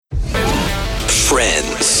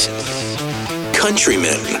Friends,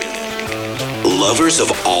 countrymen, lovers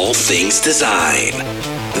of all things design.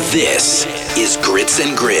 This is Grits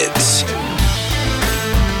and Grids.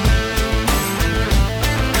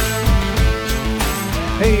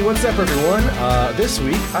 Hey, what's up, everyone? This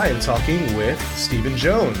week, I am talking with Stephen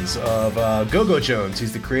Jones of GOGO Jones.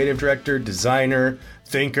 He's the creative director, designer,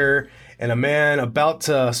 thinker, and a man about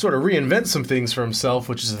to sort of reinvent some things for himself,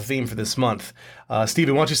 which is the theme for this month.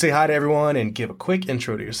 Stephen, why don't you say hi to everyone and give a quick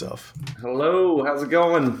intro to yourself? Hello, how's it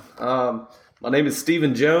going? My name is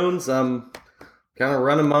Stephen Jones. I'm kind of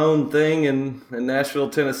running my own thing in Nashville,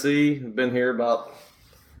 Tennessee. I've been here about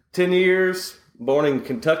 10 years, born in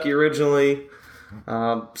Kentucky originally.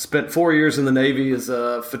 Spent 4 years in the Navy as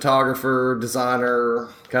a photographer, designer,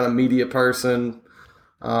 kind of media person.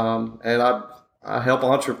 And I help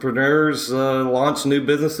entrepreneurs launch new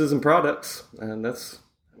businesses and products. And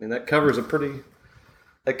that covers it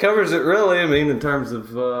really, in terms of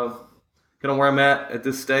kind of where I'm at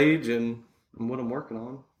this stage and what I'm working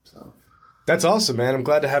on. So that's awesome, man. I'm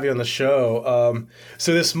glad to have you on the show.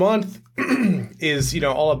 So this month is,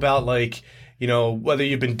 all about whether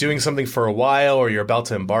you've been doing something for a while or you're about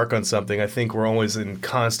to embark on something. I think we're always in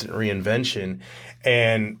constant reinvention.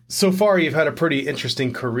 And so far, you've had a pretty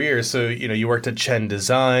interesting career. So, you worked at Chen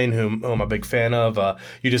Design, whom I'm a big fan of.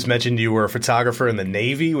 You just mentioned you were a photographer in the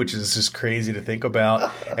Navy, which is just crazy to think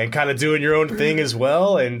about, and kind of doing your own thing as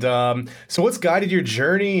well. And so what's guided your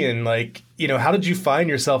journey? And, how did you find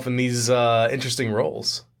yourself in these interesting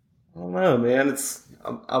roles? I don't know, man.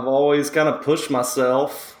 I've always kind of pushed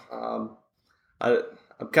myself. I'm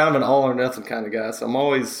kind of an all or nothing kind of guy, so I'm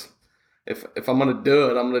always, if I'm going to do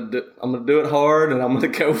it, I'm going to do it hard, and I'm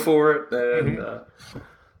going to go for it. And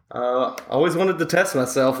I always wanted to test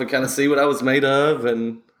myself and kind of see what I was made of,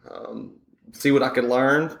 and see what I could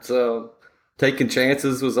learn. So taking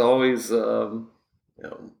chances was always, it's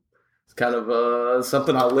kind of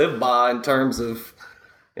something I live by in terms of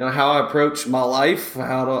how I approach my life,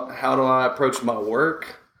 how do I approach my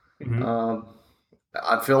work. Mm-hmm.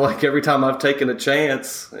 I feel like every time I've taken a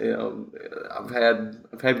chance, I've had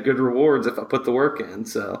good rewards if I put the work in.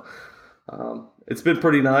 So it's been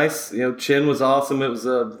pretty nice. Chin was awesome. It was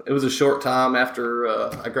a short time after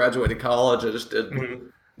I graduated college. I just did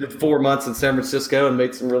 4 months in San Francisco and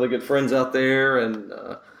made some really good friends out there, and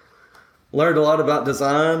learned a lot about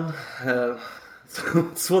design.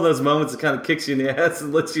 It's one of those moments that kind of kicks you in the ass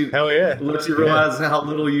and lets you realize how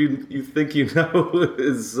little you think you know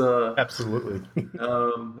is absolutely.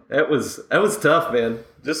 That was tough, man.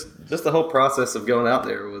 Just the whole process of going out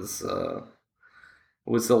there was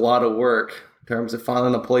a lot of work in terms of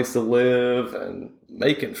finding a place to live and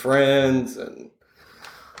making friends, and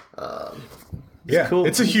cool.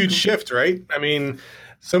 It's a huge shift, right?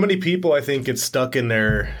 So many people I think get stuck in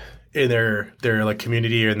their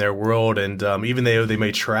community or in their world, and even though they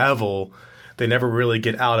may travel, they never really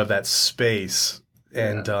get out of that space.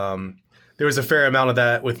 And there was a fair amount of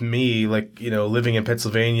that with me, living in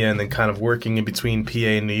Pennsylvania and then kind of working in between PA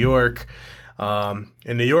and New York. And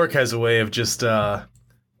New York has a way of just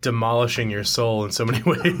demolishing your soul in so many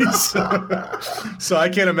ways. So I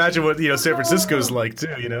can't imagine what San Francisco's like too.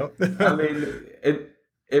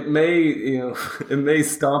 It may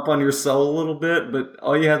stomp on your soul a little bit, but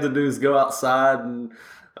all you have to do is go outside and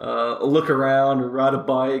look around or ride a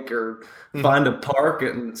bike or find a park.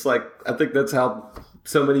 And it's I think that's how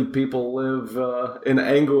so many people live in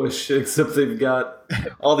anguish, except they've got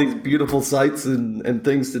all these beautiful sights and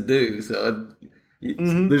things to do. So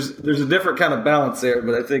there's a different kind of balance there,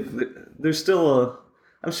 but I think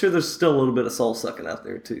I'm sure there's still a little bit of soul sucking out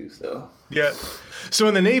there too. So yeah. So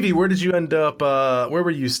in the Navy, where did you end up? Where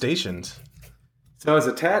were you stationed? So I was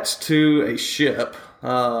attached to a ship.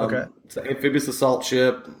 Okay. It's an amphibious assault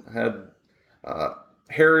ship. I had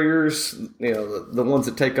Harriers, the ones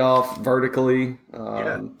that take off vertically,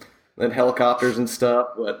 then helicopters and stuff.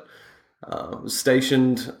 But was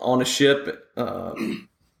stationed on a ship.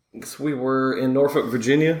 We were in Norfolk,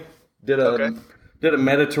 Virginia. Did a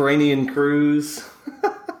Mediterranean cruise.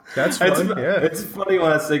 That's fun. It's funny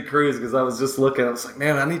when I say cruise because I was just looking. I was like,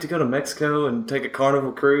 man, I need to go to Mexico and take a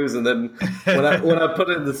Carnival cruise. And then when I put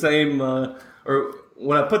it in the same, or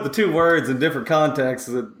when I put the two words in different contexts,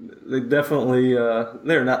 they definitely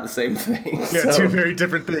they're not the same thing. Yeah, two very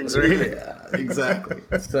different things, right? Yeah, exactly.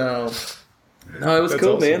 So no, it was That's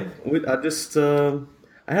cool, awesome. man.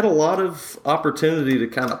 I had a lot of opportunity to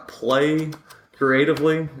kind of play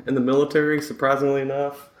creatively in the military. Surprisingly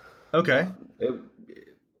enough. Okay.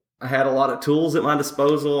 I had a lot of tools at my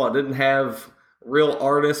disposal. I didn't have real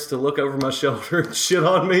artists to look over my shoulder and shit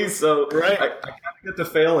on me, so right. I kind of get to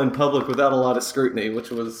fail in public without a lot of scrutiny, which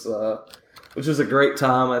was which was a great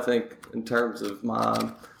time, I think, in terms of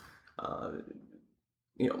my,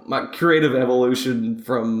 my creative evolution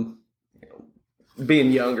from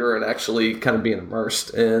being younger and actually kind of being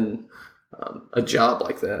immersed in a job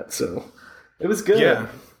like that. So it was good. Yeah.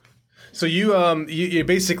 So you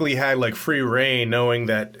basically had like free reign, knowing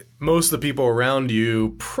that most of the people around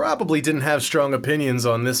you probably didn't have strong opinions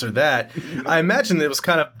on this or that. I imagine it was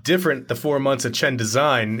kind of different the 4 months at Chen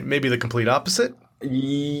Design, maybe the complete opposite.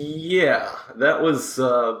 Yeah, that was.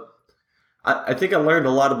 I think I learned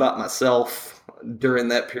a lot about myself during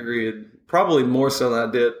that period, probably more so than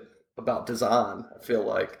I did about design. I feel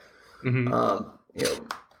like,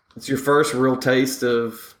 it's your first real taste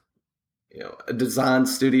of a design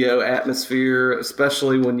studio atmosphere,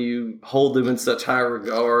 especially when you hold them in such high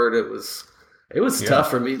regard. It was tough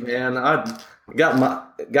for me, man. I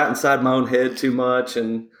got inside my own head too much,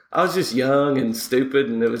 and I was just young and stupid,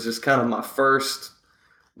 and it was just kind of my first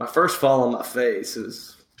fall on my face. It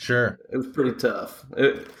was pretty tough.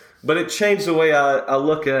 But it changed the way I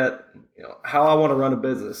look at how I want to run a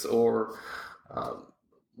business, or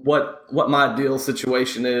what my ideal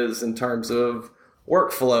situation is in terms of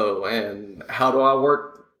workflow, and how do I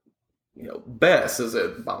work best? Is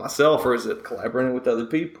it by myself, or is it collaborating with other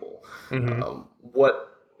people? What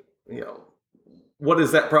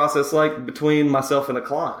is that process like between myself and a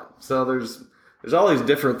client? So there's all these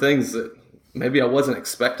different things that maybe I wasn't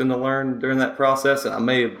expecting to learn during that process, and I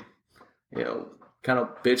may have kind of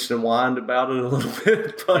bitched and whined about it a little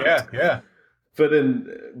bit. But, yeah. But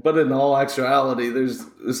in all actuality,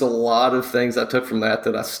 there's a lot of things I took from that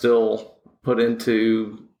I still put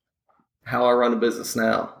into how I run a business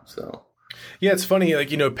now. So yeah, it's funny, like,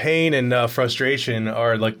 pain and frustration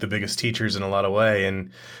are like the biggest teachers in a lot of way,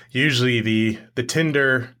 and usually the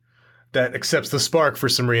tinder that accepts the spark for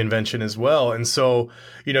some reinvention as well. And so,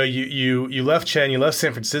 you left Chen, you left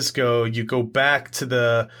San Francisco, you go back to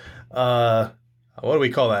the what do we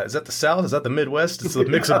call that? Is that the South? Is that the Midwest? It's a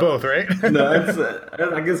mix of both, right? No,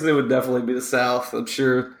 I guess it would definitely be the South. I'm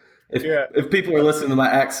sure if people are listening to my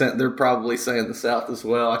accent, they're probably saying the South as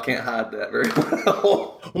well. I can't hide that very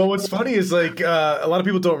well. Well, what's funny is like a lot of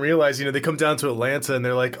people don't realize, they come down to Atlanta and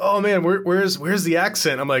they're like, "Oh man, where's the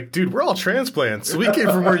accent?" I'm like, "Dude, we're all transplants. We came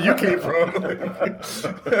from where you came from.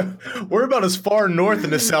 We're about as far north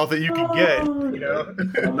in the South that you can get."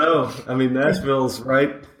 No, I mean Nashville's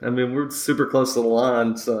right. I mean we're super close to the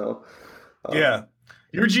line, so yeah,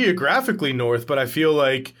 you're geographically north, but I feel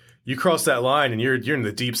like you cross that line and you're in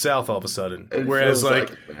the deep South all of a sudden. Whereas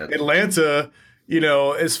like Atlanta,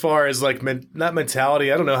 as far as like not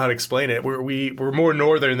mentality, I don't know how to explain it. We're more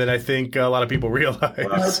northern than I think a lot of people realize.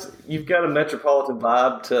 Well, you've got a metropolitan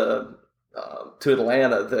vibe to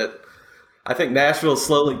Atlanta that I think Nashville is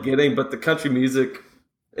slowly getting, but the country music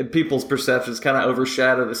and people's perceptions kind of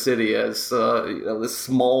overshadow the city as this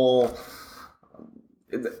small.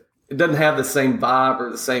 It doesn't have the same vibe or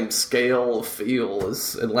the same scale of feel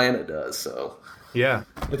as Atlanta does. So yeah,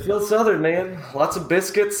 it feels southern, man. Lots of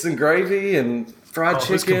biscuits and gravy and fried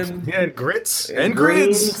chicken, and grits and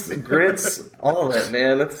grits, all of that,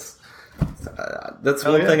 man. That's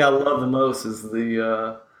one thing I love the most is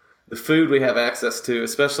the food we have access to,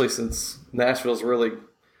 especially since Nashville's really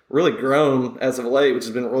grown as of late, which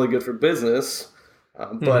has been really good for business.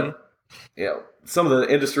 But some of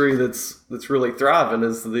the industry that's really thriving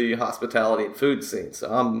is the hospitality and food scene.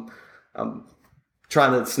 So I'm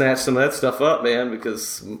trying to snatch some of that stuff up, man,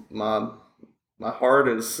 because my heart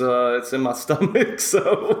is it's in my stomach.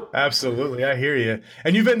 So absolutely, I hear you.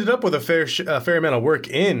 And you've ended up with a fair amount of work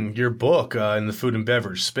in your book in the food and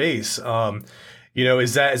beverage space.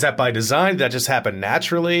 Is that by design? Did that just happen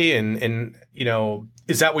naturally? And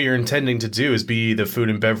is that what you're intending to do? Is be the food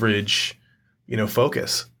and beverage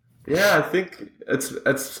focus? Yeah, I think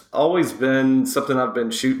it's always been something I've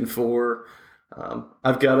been shooting for.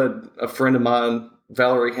 I've got a friend of mine,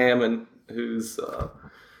 Valerie Hammond, who's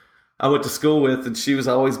I went to school with, and she was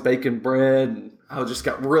always baking bread. And I just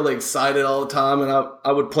got really excited all the time, and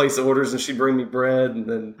I would place orders, and she'd bring me bread. And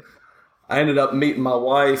then I ended up meeting my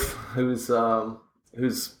wife, who's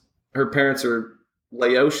her parents are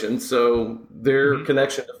Laotian, so their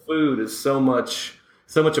connection to food is so much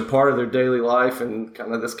a part of their daily life and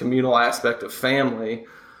kind of this communal aspect of family.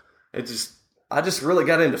 I just really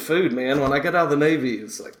got into food, man. When I got out of the Navy,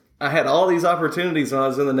 it's like I had all these opportunities when I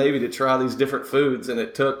was in the Navy to try these different foods, and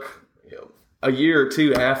it took a year or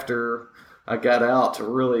two after I got out to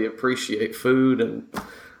really appreciate food. And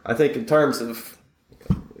I think in terms of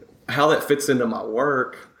how that fits into my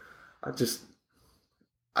work, I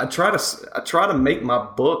try to make my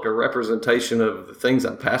book a representation of the things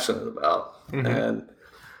I'm passionate about. And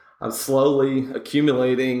I'm slowly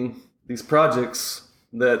accumulating these projects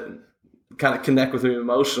that kind of connect with me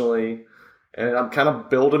emotionally, and I'm kind of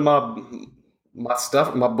building my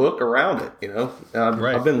stuff, my book around it. And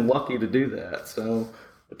I've been lucky to do that. So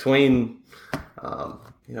between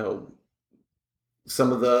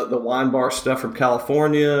some of the wine bar stuff from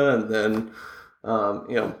California, and then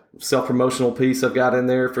self-promotional piece I've got in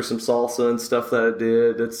there for some salsa and stuff that I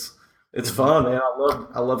did. It's fun, man.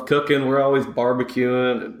 I love cooking. We're always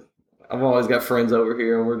barbecuing, and I've always got friends over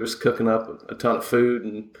here, and we're just cooking up a ton of food,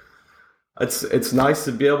 and it's nice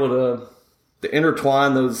to be able to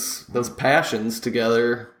intertwine those passions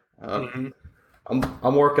together. I'm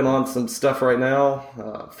working on some stuff right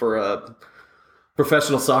now for a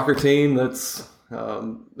professional soccer team that's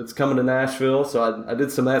coming to Nashville. So I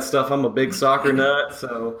did some of that stuff. I'm a big soccer nut,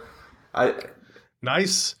 so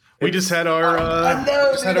nice. We just had our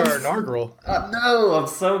inaugural. I know. I'm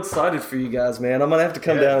so excited for you guys, man. I'm gonna have to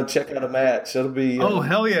come down and check out a match. It'll be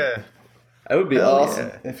hell yeah. That would be awesome.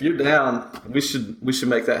 Yeah. If you're down, we should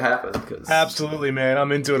make that happen. Absolutely, man.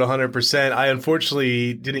 I'm into it 100%. I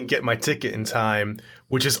unfortunately didn't get my ticket in time,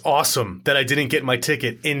 which is awesome that I didn't get my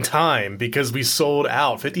ticket in time because we sold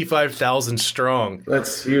out 55,000 strong.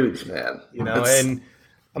 That's huge, man. And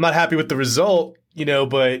I'm not happy with the result,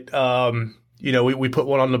 but we put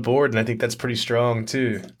one on the board, and I think that's pretty strong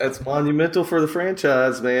too. That's monumental for the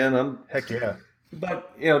franchise, man. Heck yeah.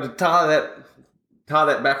 But to tie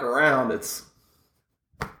that back around, it's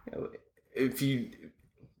if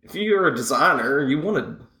you're a designer, you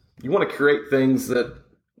want to create things that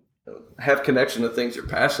have connection to things you're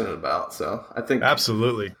passionate about. So I think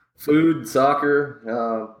absolutely food,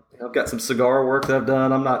 soccer. I've got some cigar work that I've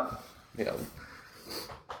done. I'm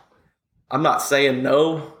not saying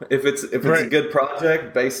no if it's a good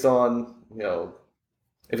project based on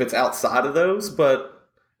if it's outside of those, but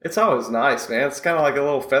it's always nice, man. It's kind of like a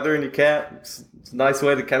little feather in your cap. It's a nice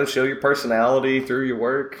way to kind of show your personality through your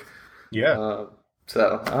work. Yeah.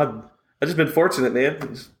 So I've just been fortunate,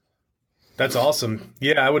 man. That's awesome.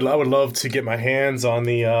 Yeah, I would love to get my hands on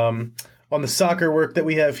the soccer work that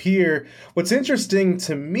we have here. What's interesting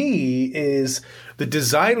to me is the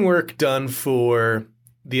design work done for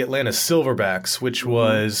the Atlanta Silverbacks, which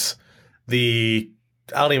was I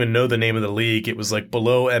don't even know the name of the league. It was like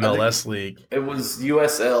below MLS league. It was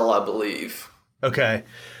USL, I believe. Okay.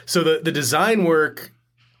 So the design work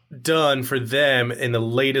done for them in the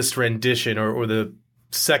latest rendition or the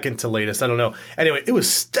second to latest, I don't know. Anyway, it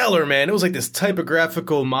was stellar, man. It was like this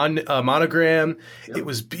typographical monogram. Yep. It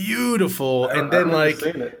was beautiful. And then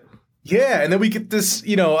yeah, and then we get this,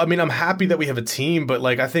 I'm happy that we have a team, but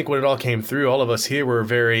I think when it all came through, all of us here were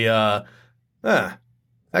very, that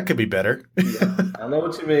could be better. Yeah, I know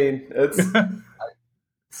what you mean.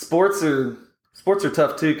 Sports are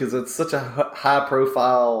tough too, because it's such a high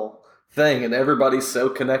profile thing, and everybody's so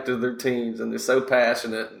connected to their teams, and they're so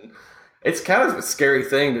passionate, and it's kind of a scary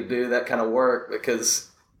thing to do that kind of work, because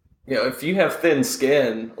if you have thin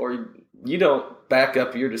skin or you don't back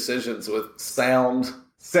up your decisions with sound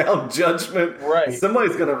judgment, right?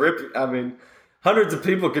 Somebody's gonna rip you. Hundreds of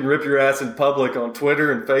people can rip your ass in public on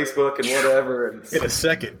Twitter and Facebook and whatever. In a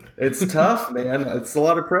second. It's tough, man. It's a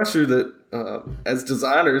lot of pressure that, as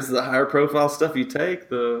designers, the higher profile stuff you take,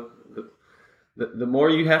 the more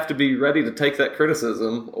you have to be ready to take that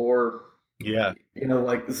criticism. Or,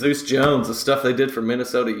 like Zeus Jones, the stuff they did for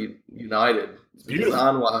Minnesota United,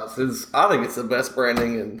 design-wise, I think it's the best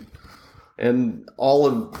branding in all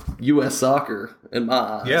of U.S. soccer in my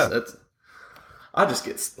eyes. Yeah.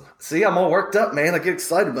 I'm all worked up, man. I get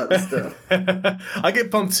excited about this stuff. I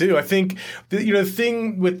get pumped too. I think the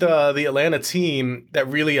thing with the Atlanta team that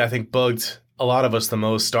really I think bugged a lot of us the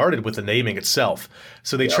most started with the naming itself.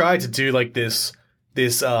 So they tried to do this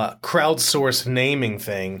crowdsourced naming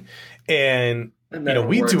thing, and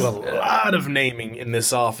we do a lot of naming in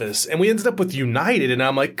this office, and we ended up with United, and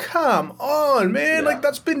I'm like, come on, man,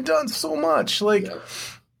 that's been done so much,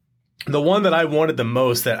 The one that I wanted the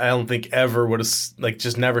most that I don't think ever would have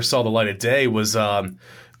just never saw the light of day was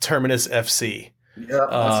Terminus FC. Yeah,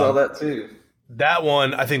 I saw that too. That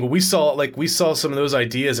one, I think we saw some of those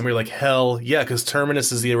ideas and we were like, hell yeah, because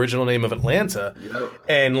Terminus is the original name of Atlanta. Yep.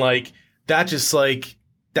 And that just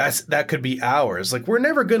that could be ours. We're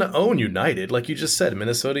never gonna own United, like you just said,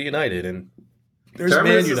 Minnesota United, and there's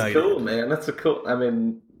Terminus Man United. Is cool, man. That's a cool.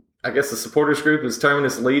 I guess the supporters group is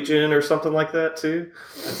Terminus Legion or something like that too.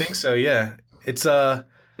 I think so. Yeah, it's a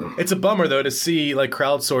bummer though to see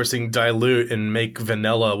crowdsourcing dilute and make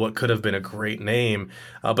vanilla what could have been a great name.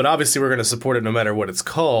 But obviously we're going to support it no matter what it's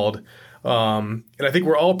called. And I think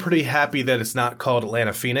we're all pretty happy that it's not called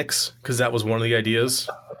Atlanta Phoenix, because that was one of the ideas.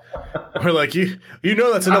 We're like, you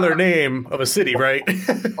know that's another name of a city, right? It's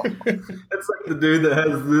like the dude that has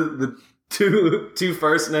the two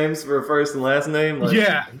first names for a first and last name. Like,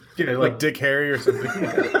 yeah, like Dick Harry or something.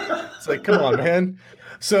 It's like, come on, man.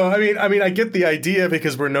 So I mean, I get the idea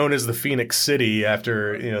because we're known as the Phoenix City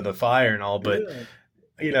after the fire and all, but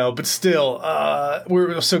but still,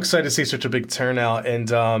 we're so excited to see such a big turnout,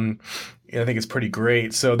 and I think it's pretty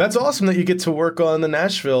great. So that's awesome that you get to work on the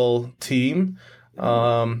Nashville team,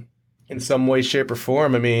 in some way, shape, or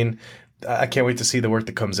form. I mean, I can't wait to see the work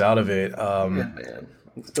that comes out of it. Man,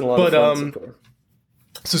 it's been a lot of fun so far.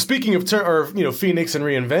 So speaking of Phoenix and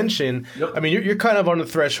reinvention, Yep. I mean, you're kind of on the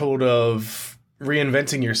threshold of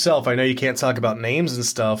reinventing yourself. I know you can't talk about names and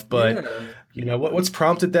stuff, but what's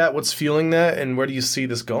prompted that? What's fueling that? And where do you see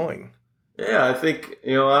this going? Yeah, I think,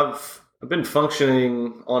 I've been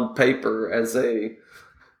functioning on paper as a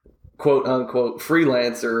quote unquote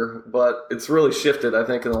freelancer, but it's really shifted, I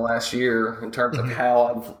think, in the last year in terms of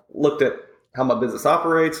how I've looked at how my business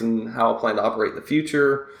operates and how I plan to operate in the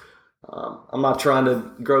future. I'm not trying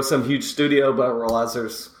to grow some huge studio, but I realize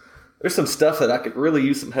there's some stuff that I could really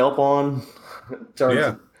use some help on in terms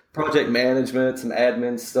of project management, some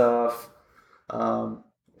admin stuff.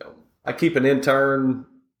 I keep an intern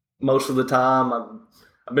most of the time.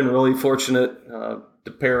 I've been really fortunate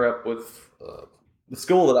to pair up with the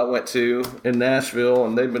school that I went to in Nashville,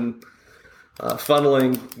 and they've been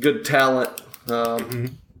funneling good talent.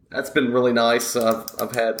 That's been really nice.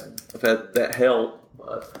 I've had that help.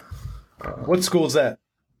 But, what school is that?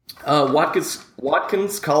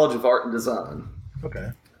 Watkins College of Art and Design.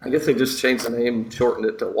 Okay. I guess they just changed the name, shortened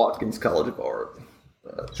it to Watkins College of Art.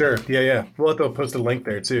 Sure. Yeah. We'll have to post a link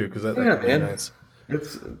there too, because that'd be nice.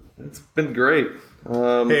 It's been great.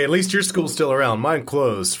 Hey, at least your school's still around. Mine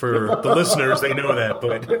closed. For the listeners, they know that,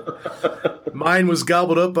 but mine was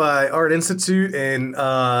gobbled up by Art Institute, and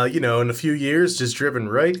in a few years, just driven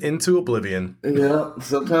right into oblivion. Yeah,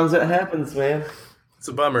 sometimes that happens, man. It's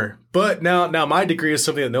a bummer. But now my degree is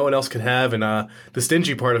something that no one else can have, and the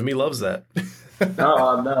stingy part of me loves that. No,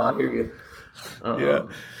 I hear you. Yeah.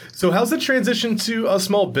 So how's the transition to a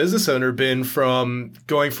small business owner been from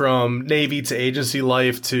going from Navy to agency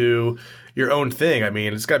life to your own thing? I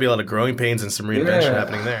mean, it's got to be a lot of growing pains and some reinvention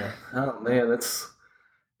happening there. Oh man,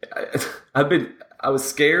 I was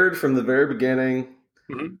scared from the very beginning.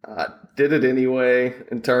 I did it anyway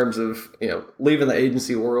in terms of, leaving the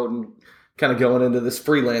agency world and kind of going into this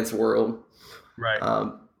freelance world. Right.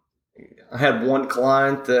 I had one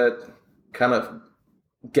client that kind of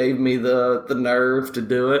gave me the nerve to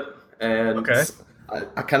do it, and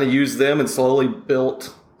I kind of used them and slowly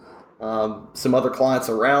built some other clients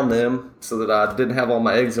around them so that I didn't have all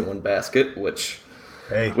my eggs in one basket. Which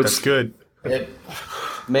that's good.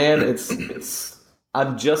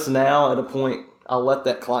 I'm just now at a point I'll let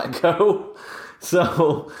that client go.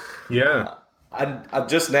 So I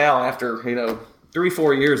just now, after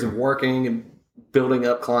 3-4 years of working and building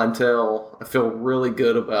up clientele, I feel really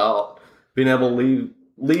good about being able to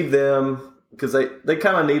leave them, because they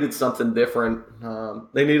kind of needed something different.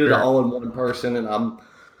 They needed an all-in-one person, and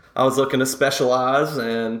I was looking to specialize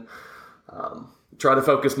and try to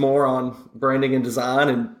focus more on branding and design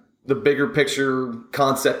and the bigger picture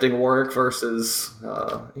concepting work versus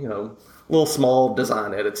little small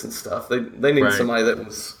design edits and stuff. They needed somebody that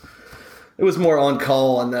was more on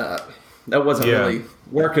call, and that wasn't really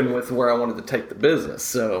working with where I wanted to take the business.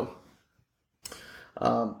 So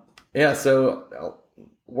so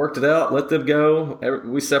worked it out, let them go.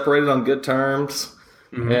 We separated on good terms,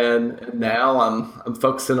 and now I'm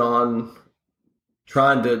focusing on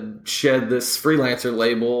trying to shed this freelancer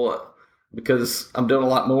label, because I'm doing a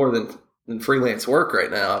lot more than freelance work right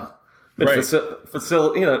now. You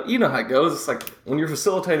know how it goes. It's like when you're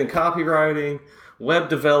facilitating copywriting, web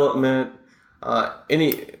development,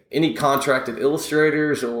 any contracted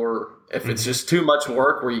illustrators, or if it's just too much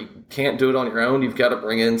work where you can't do it on your own, you've got to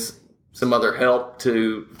bring in some other help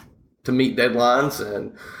to meet deadlines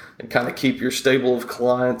and kind of keep your stable of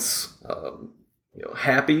clients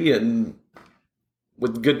happy and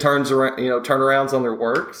with good turnarounds on their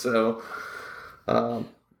work. So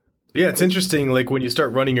it's interesting, like when you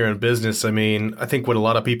start running your own business. I mean, I think what a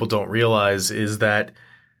lot of people don't realize is that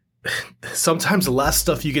sometimes the last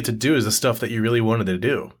stuff you get to do is the stuff that you really wanted to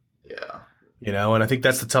do. And I think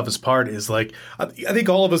that's the toughest part, is like, I think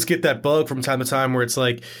all of us get that bug from time to time where it's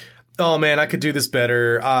like, oh man, I could do this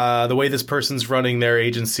better. The way this person's running their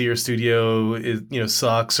agency or studio is,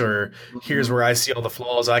 sucks, or here's where I see all the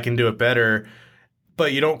flaws. I can do it better.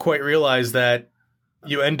 But you don't quite realize that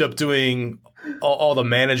you end up doing all the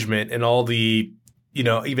management and all the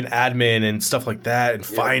even admin and stuff like that, and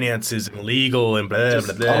finances and legal and blah,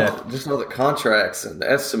 blah, blah. Just all the contracts and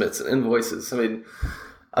estimates and invoices. I mean,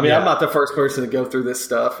 I'm not the first person to go through this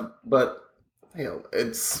stuff, but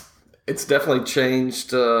it's definitely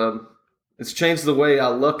changed. It's changed the way I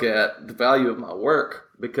look at the value of my work,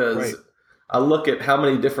 because I look at how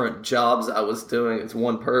many different jobs I was doing as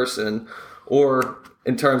one person, or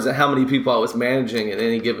in terms of how many people I was managing at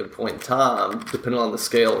any given point in time, depending on the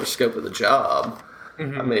scale or scope of the job.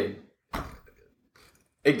 Mm-hmm. I mean,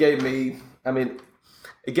 it gave me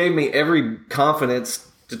every confidence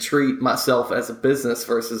to treat myself as a business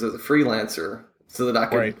versus as a freelancer, so that I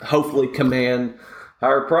could hopefully command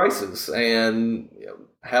higher prices and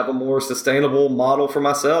have a more sustainable model for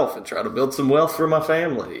myself, and try to build some wealth for my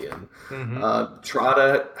family, and try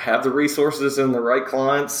to have the resources and the right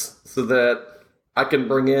clients so that I can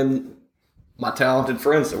bring in my talented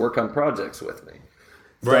friends to work on projects with me.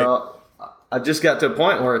 Right. So I just got to a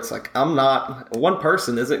point where it's like, one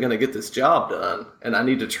person isn't going to get this job done, and I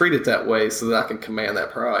need to treat it that way so that I can command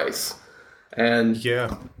that price. And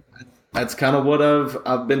that's kind of what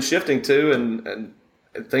I've been shifting to, and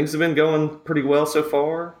things have been going pretty well so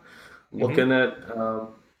far. Looking at,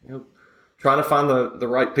 trying to find the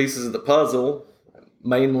right pieces of the puzzle,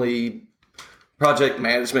 mainly project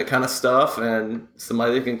management kind of stuff, and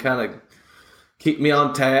somebody that can kind of keep me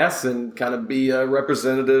on task and kind of be a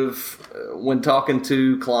representative when talking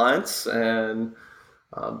to clients. And,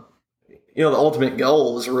 the ultimate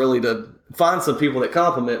goal is really to find some people that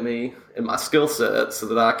complement me in my skill set, so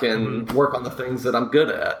that I can work on the things that I'm good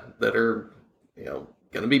at, that are,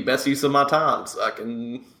 going to be best use of my time, so I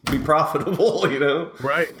can be profitable,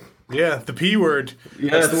 Right. Yeah, the P word.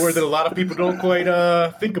 Yes. That's the word that a lot of people don't quite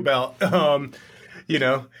think about.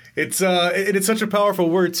 It's such a powerful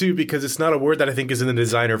word too, because it's not a word that I think is in the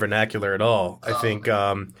designer vernacular at all. I think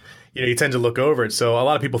you tend to look over it. So a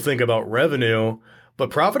lot of people think about revenue, but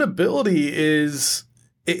profitability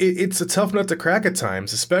it's a tough nut to crack at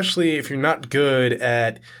times, especially if you're not good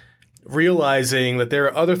at realizing that there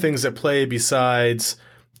are other things at play besides,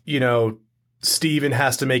 Steven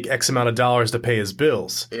has to make X amount of dollars to pay his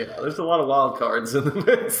bills. Yeah, there's a lot of wild cards in the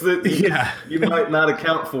mix that you might not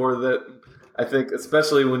account for, that I think,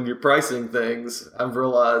 especially when you're pricing things, I've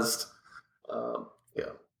realized,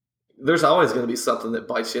 there's always going to be something that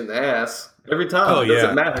bites you in the ass every time. It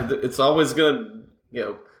doesn't matter. It's always going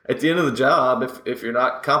to, at the end of the job, if you're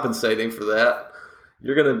not compensating for that,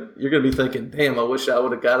 you're gonna be thinking, damn, I wish I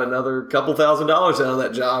would have got another couple $1,000s out of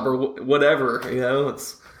that job, or whatever.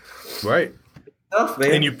 It's right. Tough,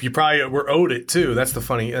 man. And you probably were owed it too. That's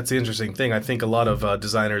the interesting thing. I think a lot of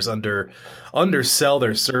designers undersell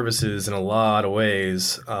their services in a lot of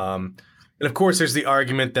ways. And of course, there's the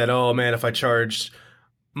argument that, oh man, if I charged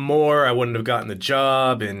more, I wouldn't have gotten the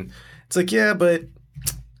job. And it's like, yeah, but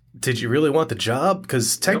did you really want the job?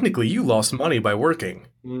 Because technically, you lost money by working.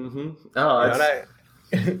 Mm-hmm. Oh,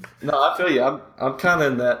 no, I feel you. I'm kind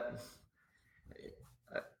of in that.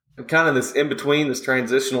 I'm kind of this in between, this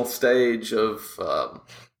transitional stage of,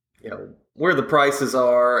 where the prices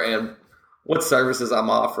are and what services I'm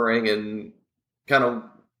offering, and kind of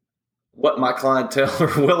what my clientele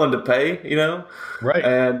are willing to pay. Right.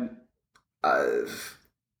 And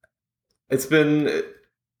it's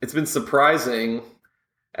been surprising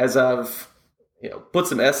as I've put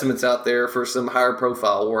some estimates out there for some higher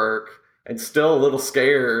profile work, and still a little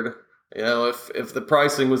scared, if the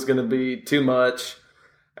pricing was going to be too much.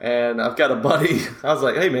 And I've got a buddy, I was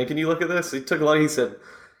like, hey man, can you look at this? He took a look, he said,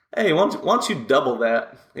 hey, why don't you double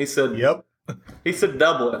that? He said, yep. He said,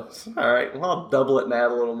 double it. All right, well, I'll double it and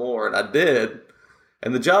add a little more. And I did.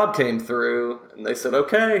 And the job came through, and they said,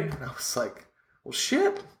 okay. And I was like, well,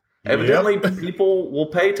 shit. Evidently, people will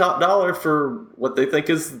pay top dollar for what they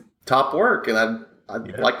think is top work. And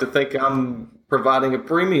I'd like to think I'm providing a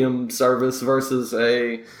premium service versus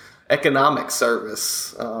a economic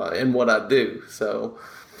service in what I do. So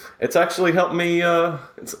it's actually helped me.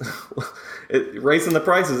 Raising the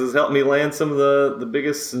prices has helped me land some of the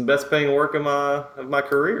biggest and best paying work of my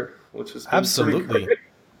career, which is absolutely.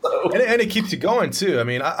 So. And it keeps you going too. I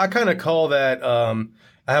mean, I kind of call that.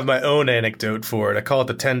 I have my own anecdote for it. I call it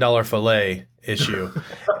the $10 fillet issue.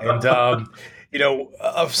 And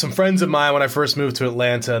some friends of mine, when I first moved to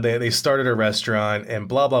Atlanta, they started a restaurant and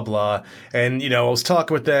blah, blah, blah. And, I was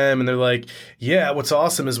talking with them and they're like, yeah, what's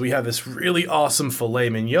awesome is we have this really awesome filet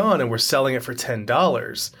mignon and we're selling it for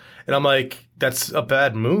 $10. And I'm like, that's a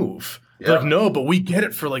bad move. Yeah. They're like, no, but we get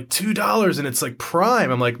it for like $2 and it's like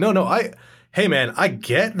prime. I'm like, no, hey man, I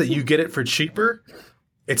get that you get it for cheaper.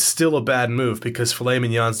 It's still a bad move because filet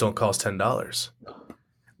mignons don't cost $10.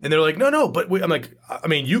 And they're like, no, but I'm like, I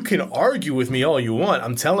mean, you can argue with me all you want.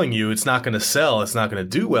 I'm telling you, it's not going to sell. It's not going to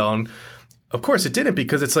do well. And of course it didn't,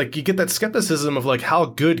 because it's like you get that skepticism of like, how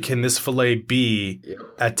good can this filet be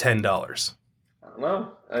at $10? I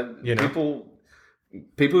don't know.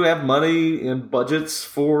 People who have money and budgets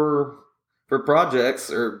for projects,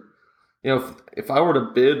 or if I were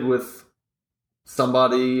to bid with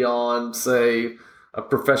somebody on, say, a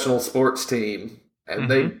professional sports team, and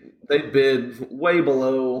they bid way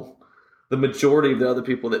below the majority of the other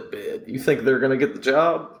people that bid, you think they're going to get the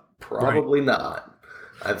job? Probably not.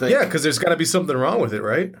 I think. Yeah, because there's got to be something wrong with it,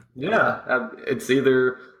 right? Yeah, it's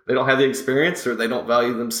either they don't have the experience, or they don't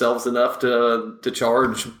value themselves enough to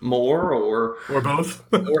charge more, or both.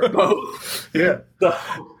 Or both. Yeah.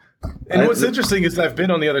 And what's interesting is I've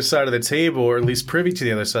been on the other side of the table, or at least privy to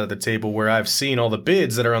the other side of the table, where I've seen all the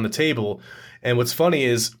bids that are on the table. And what's funny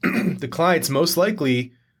is the clients most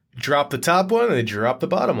likely drop the top one and they drop the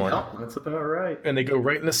bottom one. Oh, that's about right. And they go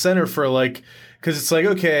right in the center for because it's like,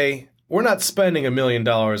 okay, we're not spending $1 million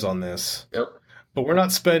on this. Yep. But we're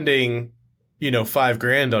not spending,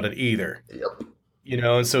 $5,000 on it either. Yep.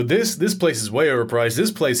 And so this place is way overpriced.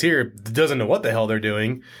 This place here doesn't know what the hell they're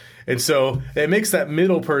doing. And so it makes that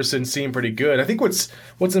middle person seem pretty good. I think what's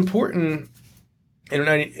important, and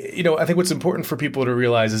I think what's important for people to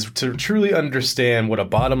realize is to truly understand what a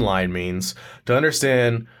bottom line means, to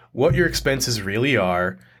understand what your expenses really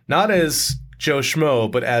are, not as Joe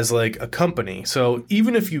Schmo, but as like a company. So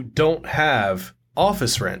even if you don't have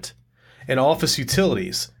office rent and office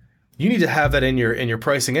utilities, you need to have that in your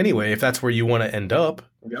pricing anyway, if that's where you want to end up.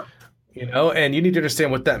 Yeah. And you need to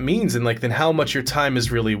understand what that means, and then how much your time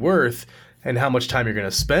is really worth, and how much time you're going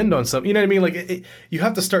to spend on something. You know what I mean? You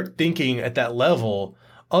have to start thinking at that level.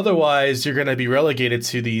 Otherwise, you're going to be relegated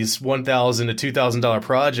to these $1,000 to $2,000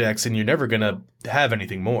 projects, and you're never going to have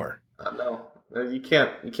anything more. I know. You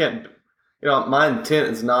can't. My intent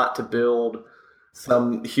is not to build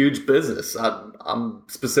some huge business. I'm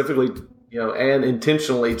specifically, and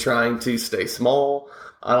intentionally trying to stay small.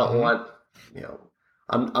 I don't want,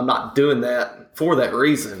 I'm not doing that for that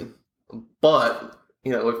reason. But,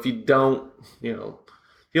 if you don't, you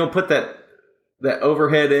don't put that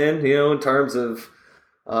overhead in terms of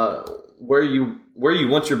where you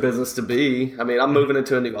want your business to be. I mean, I'm moving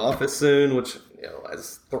into a new office soon, which,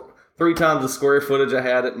 is 3 times the square footage I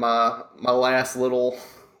had at my last little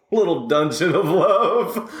dungeon of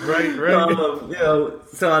love. Right.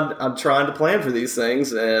 So I'm trying to plan for these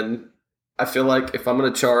things, and I feel like if I'm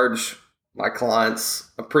going to charge my clients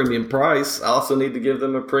a premium price, I also need to give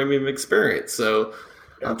them a premium experience. So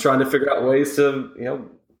I'm trying to figure out ways to,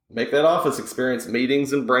 make that office experience,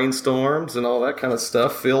 meetings and brainstorms and all that kind of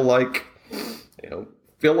stuff feel like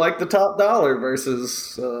the top dollar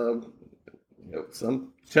versus,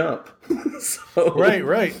 some chump.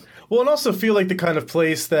 Right. Well, and also feel like the kind of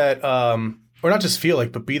place that, or not just feel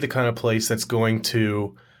like, but be the kind of place that's going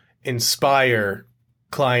to inspire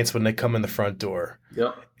clients when they come in the front door.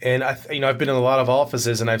 Yep. And I've been in a lot of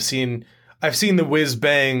offices, and I've seen the whiz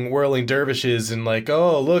bang whirling dervishes and like,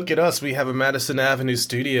 oh, look at us, we have a Madison Avenue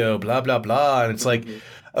studio, blah blah blah, and it's like,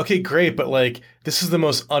 okay, great, but like this is the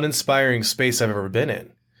most uninspiring space I've ever been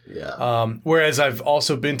in. Yeah. Whereas I've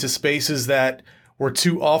also been to spaces that were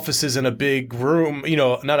 2 offices in a big room.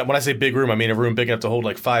 Not when I say big room, I mean a room big enough to hold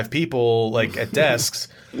like 5 people, like at desks.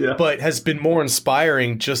 Yeah. But has been more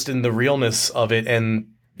inspiring just in the realness of it and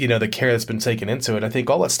the care that's been taken into it. I think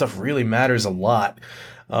all that stuff really matters a lot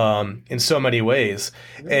in so many ways.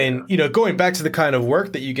 Yeah. And, going back to the kind of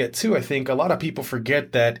work that you get too, I think a lot of people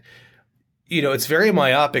forget that, it's very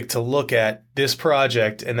myopic to look at this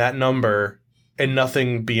project and that number and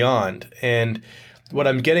nothing beyond. And what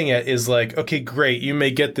I'm getting at is like, okay, great. You may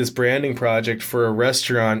get this branding project for a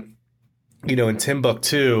restaurant, in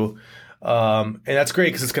Timbuktu. And that's great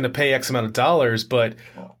because it's going to pay X amount of dollars, but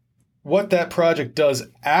what that project does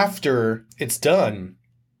after it's done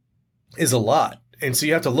is a lot. And so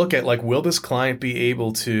you have to look at like, will this client be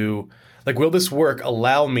able to, like, will this work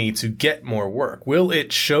allow me to get more work? Will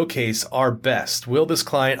it showcase our best? Will this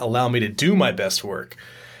client allow me to do my best work?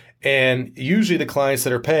 And usually the clients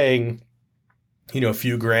that are paying, a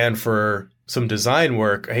few grand for some design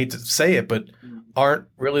work, I hate to say it, but aren't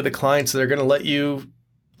really the clients that are going to let you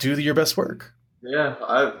do your best work. Yeah,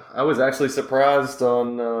 I was actually surprised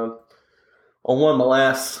on one of my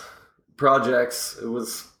last projects. It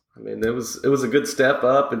was a good step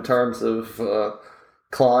up in terms of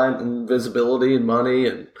client and visibility and money,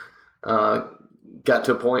 and got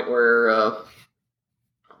to a point where I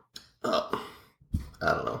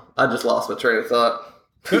don't know. I just lost my train of thought.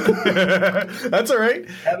 That's all right.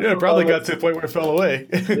 It probably got to a point where it fell away.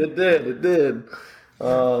 It did.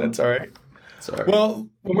 That's all right. Sorry. Well,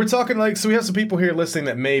 when we're talking so we have some people here listening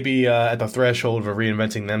that may be at the threshold of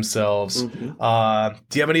reinventing themselves. Do you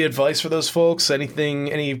have any advice for those folks?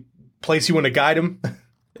 Any place you want to guide them?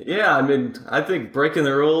 Yeah, I mean, I think breaking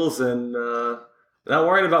the rules and not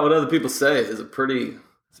worrying about what other people say is a pretty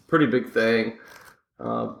big thing.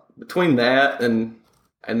 Between that and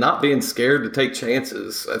not being scared to take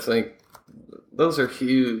chances, I think those are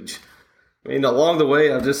huge. I mean, along the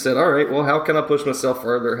way, I've just said, all right, well, how can I push myself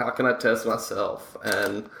further? How can I test myself?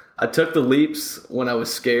 And I took the leaps when I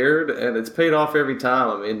was scared, and it's paid off every time.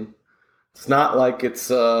 I mean, it's not like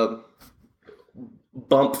it's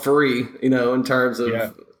bump free, in terms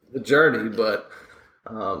of the journey, but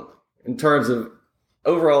in terms of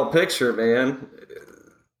overall picture, man,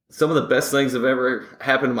 some of the best things that have ever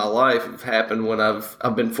happened in my life have happened when I've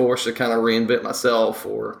been forced to kind of reinvent myself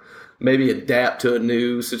or maybe adapt to a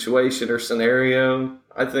new situation or scenario.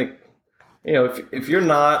 I think, if you're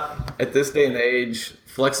not at this day and age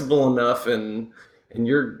flexible enough in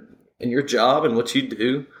your job and what you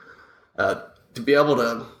do to be able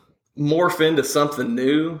to morph into something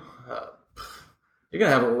new, you're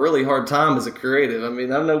going to have a really hard time as a creative. I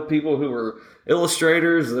mean, I know people who were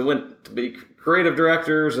illustrators that went to be creative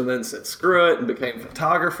directors and then said screw it and became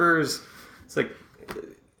photographers. It's like,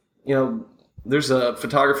 there's a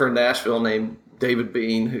photographer in Nashville named David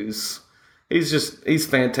Bean he's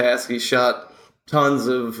fantastic. He shot tons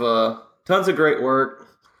of great work.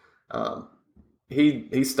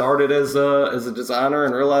 He started as a designer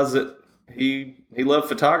and realized that he loved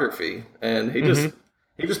photography, and he just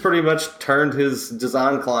pretty much turned his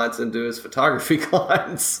design clients into his photography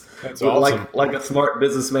clients. That's awesome. Like a smart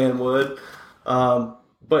businessman would.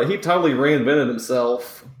 But he totally reinvented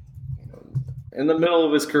himself in the middle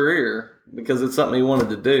of his career because it's something he wanted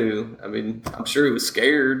to do. I mean, I'm sure he was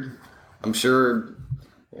scared. I'm sure,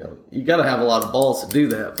 you got to have a lot of balls to do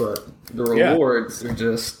that, but the rewards are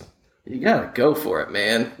just, you got to go for it,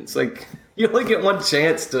 man. It's like you only get one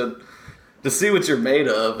chance to see what you're made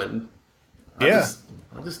of, and I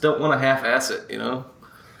just don't want to half-ass it,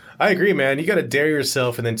 I agree, man. You got to dare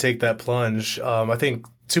yourself and then take that plunge. I think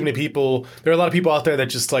there are a lot of people out there that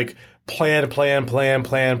just plan,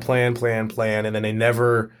 and then they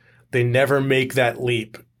never make that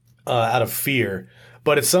leap out of fear.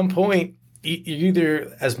 But at some point, you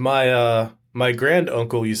either, as my grand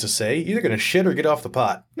uncle used to say, either going to shit or get off the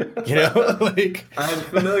pot. I'm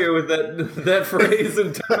familiar with that phrase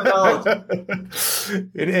and terminology.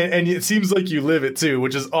 and it seems like you live it too,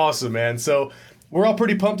 which is awesome, man. So we're all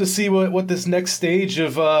pretty pumped to see what this next stage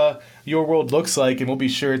of your world looks like, and we'll be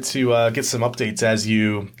sure to get some updates as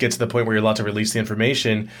you get to the point where you're allowed to release the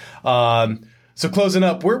information. So closing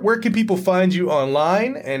up, where can people find you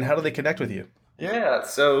online, and how do they connect with you? Yeah,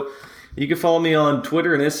 so you can follow me on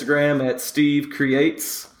Twitter and Instagram at Steve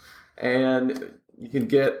Creates, and you can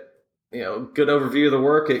get a good overview of the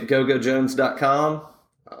work at gogojones.com.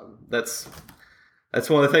 That's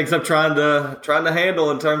one of the things I'm trying to handle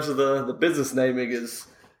in terms of the business naming is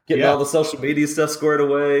getting all the social media stuff squared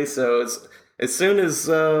away. So as soon as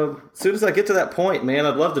I get to that point, man,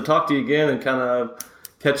 I'd love to talk to you again and kind of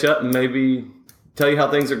catch up and maybe tell you how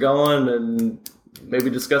things are going and maybe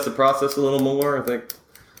discuss the process a little more. I think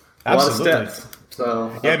a lot of steps.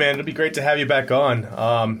 So yeah, man, it'd be great to have you back on.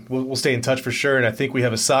 We'll stay in touch for sure, and I think we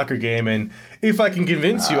have a soccer game, and if I can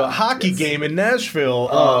convince you, a hockey game in Nashville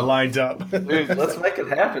lined up. Dude, let's make it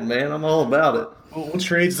happen, man. I'm all about it. We'll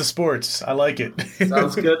trade the sports. I like it.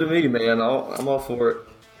 Sounds good to me, man. I'm all for it.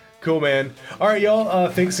 Cool, man. All right, y'all.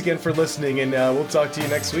 Thanks again for listening, and we'll talk to you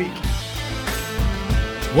next week.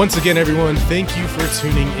 Once again, everyone, thank you for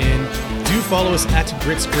tuning in. Do follow us at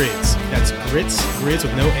Grits Grids. That's Grits with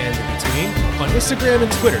no N in between, on Instagram and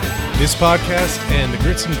Twitter. This podcast and the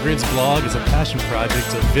Grits and Grids blog is a passion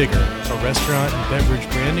project of Vigor, a restaurant and beverage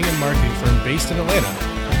branding and marketing firm based in Atlanta.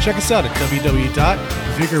 Check us out at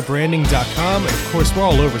www.vigorbranding.com, and of course, we're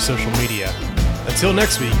all over social media. Until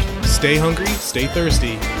next week, stay hungry, stay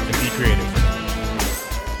thirsty, and be creative.